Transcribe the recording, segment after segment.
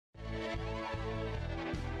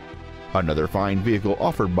Another fine vehicle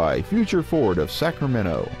offered by Future Ford of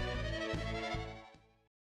Sacramento.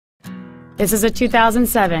 This is a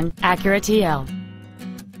 2007 Acura TL.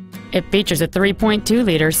 It features a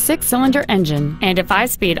 3.2-liter 6-cylinder engine and a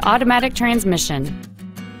 5-speed automatic transmission.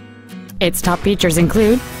 Its top features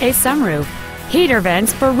include a sunroof, heater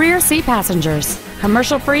vents for rear seat passengers,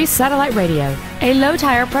 commercial-free satellite radio, a low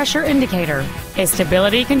tire pressure indicator, a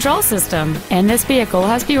stability control system, and this vehicle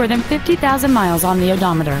has fewer than 50,000 miles on the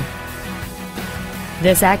odometer.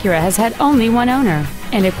 This Acura has had only one owner,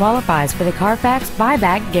 and it qualifies for the Carfax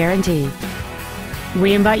buyback guarantee.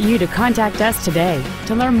 We invite you to contact us today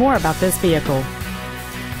to learn more about this vehicle.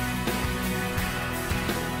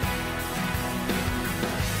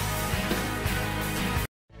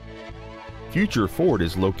 Future Ford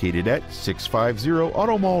is located at 650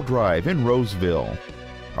 Automall Drive in Roseville.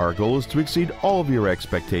 Our goal is to exceed all of your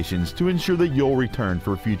expectations to ensure that you'll return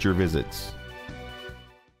for future visits.